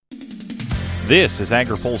This is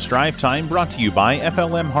AgriPulse Drive Time, brought to you by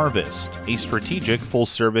FLM Harvest, a strategic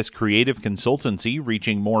full-service creative consultancy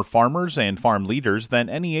reaching more farmers and farm leaders than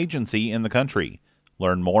any agency in the country.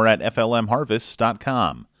 Learn more at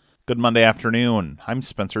flmharvest.com. Good Monday afternoon. I'm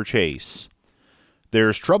Spencer Chase.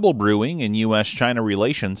 There's trouble brewing in U.S.-China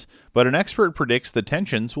relations, but an expert predicts the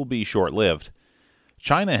tensions will be short-lived.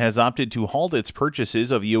 China has opted to halt its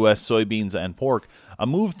purchases of U.S. soybeans and pork, a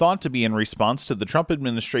move thought to be in response to the Trump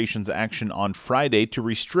administration's action on Friday to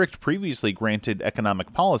restrict previously granted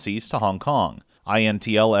economic policies to Hong Kong.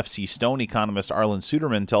 INTL FC Stone economist Arlen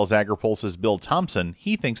Suderman tells AgriPulse's Bill Thompson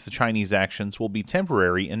he thinks the Chinese actions will be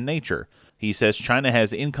temporary in nature. He says China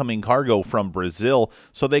has incoming cargo from Brazil,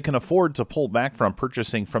 so they can afford to pull back from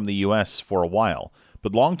purchasing from the U.S. for a while.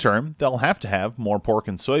 But long-term, they'll have to have more pork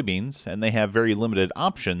and soybeans, and they have very limited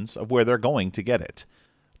options of where they're going to get it.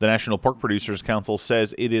 The National Pork Producers Council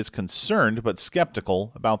says it is concerned but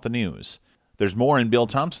skeptical about the news. There's more in Bill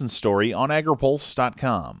Thompson's story on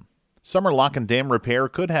agripulse.com. Summer lock and dam repair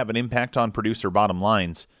could have an impact on producer bottom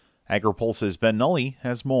lines. AgriPulse's Ben Nulley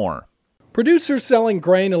has more. Producers selling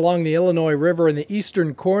grain along the Illinois River in the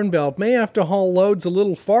eastern Corn Belt may have to haul loads a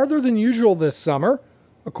little farther than usual this summer.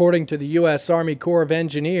 According to the U.S. Army Corps of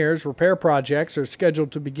Engineers, repair projects are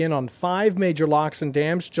scheduled to begin on 5 major locks and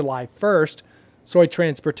dams July 1st. Soy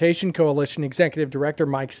Transportation Coalition Executive Director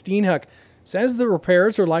Mike Steenhoek says the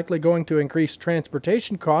repairs are likely going to increase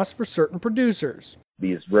transportation costs for certain producers.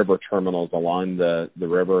 These river terminals along the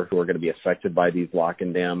river who are going to be affected by these lock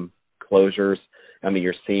and dam closures, I mean,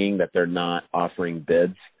 you're seeing that they're not offering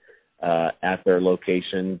bids at their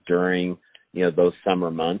location during those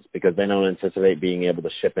summer months because they don't anticipate being able to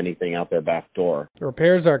ship anything out their back door. The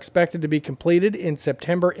repairs are expected to be completed in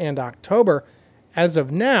September and October. As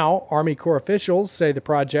of now, Army Corps officials say the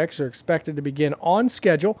projects are expected to begin on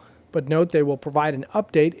schedule, but note they will provide an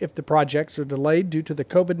update if the projects are delayed due to the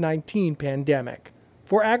COVID-19 pandemic.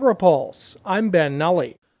 For AgriPulse, I'm Ben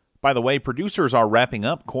Nulley. By the way, producers are wrapping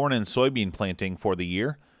up corn and soybean planting for the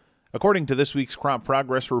year. According to this week's crop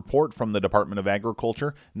progress report from the Department of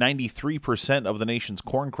Agriculture, 93% of the nation's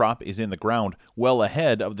corn crop is in the ground, well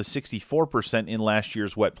ahead of the 64% in last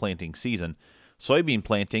year's wet planting season. Soybean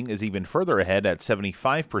planting is even further ahead at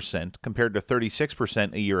 75% compared to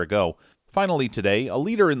 36% a year ago. Finally today, a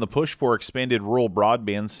leader in the push for expanded rural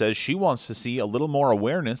broadband says she wants to see a little more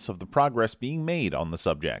awareness of the progress being made on the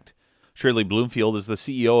subject. Shirley Bloomfield is the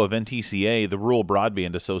CEO of NTCA, the Rural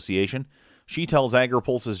Broadband Association. She tells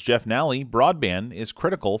AgriPulse's Jeff Nally broadband is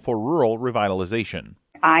critical for rural revitalization.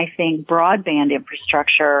 I think broadband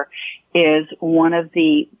infrastructure is one of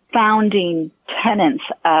the founding tenets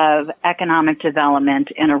of economic development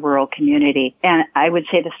in a rural community. And I would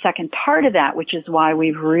say the second part of that, which is why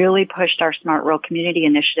we've really pushed our Smart Rural Community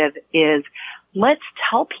Initiative, is let's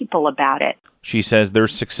tell people about it. She says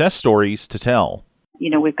there's success stories to tell.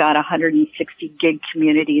 We've got 160 gig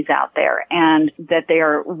communities out there, and that they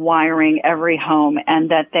are wiring every home, and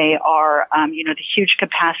that they are, the huge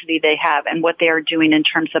capacity they have and what they are doing in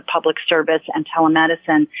terms of public service and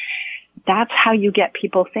telemedicine. That's how you get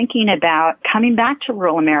people thinking about coming back to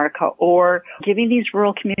rural America or giving these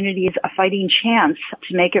rural communities a fighting chance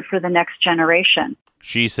to make it for the next generation.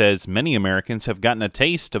 She says many Americans have gotten a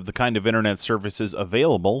taste of the kind of internet services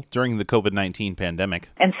available during the COVID-19 pandemic.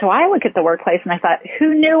 And so I look at the workplace and I thought,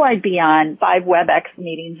 who knew I'd be on 5 WebEx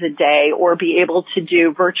meetings a day or be able to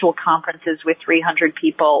do virtual conferences with 300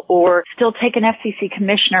 people or still take an FCC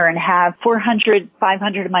commissioner and have 400,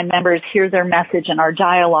 500 of my members hear their message and our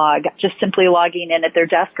dialogue just simply logging in at their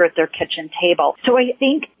desk or at their kitchen table. So I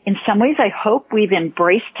think in some ways, I hope we've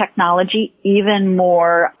embraced technology even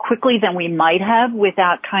more quickly than we might have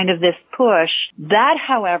without kind of this push. That,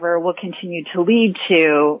 however, will continue to lead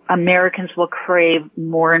to Americans will crave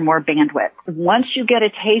more and more bandwidth. Once you get a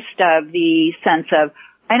taste of the sense of,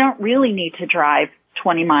 I don't really need to drive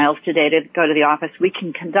 20 miles today to go to the office, we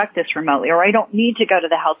can conduct this remotely, or I don't need to go to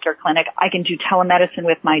the healthcare clinic, I can do telemedicine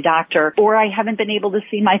with my doctor, or I haven't been able to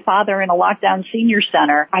see my father in a lockdown senior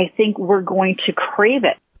center, I think we're going to crave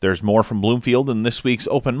it. There's more from Bloomfield in this week's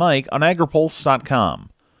Open Mic on agripulse.com.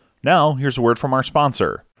 Now, here's a word from our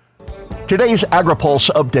sponsor. Today's AgriPulse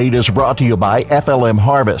update is brought to you by FLM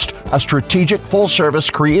Harvest, a strategic full-service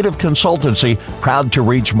creative consultancy proud to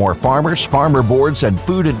reach more farmers, farmer boards, and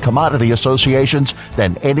food and commodity associations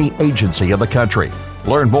than any agency in the country.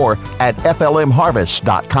 Learn more at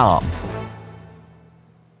flmharvest.com.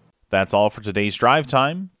 That's all for today's Drive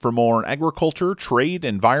Time. For more agriculture, trade,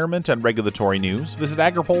 environment, and regulatory news, visit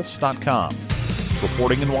agripulse.com.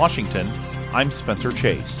 Reporting in Washington, I'm Spencer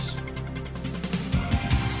Chase.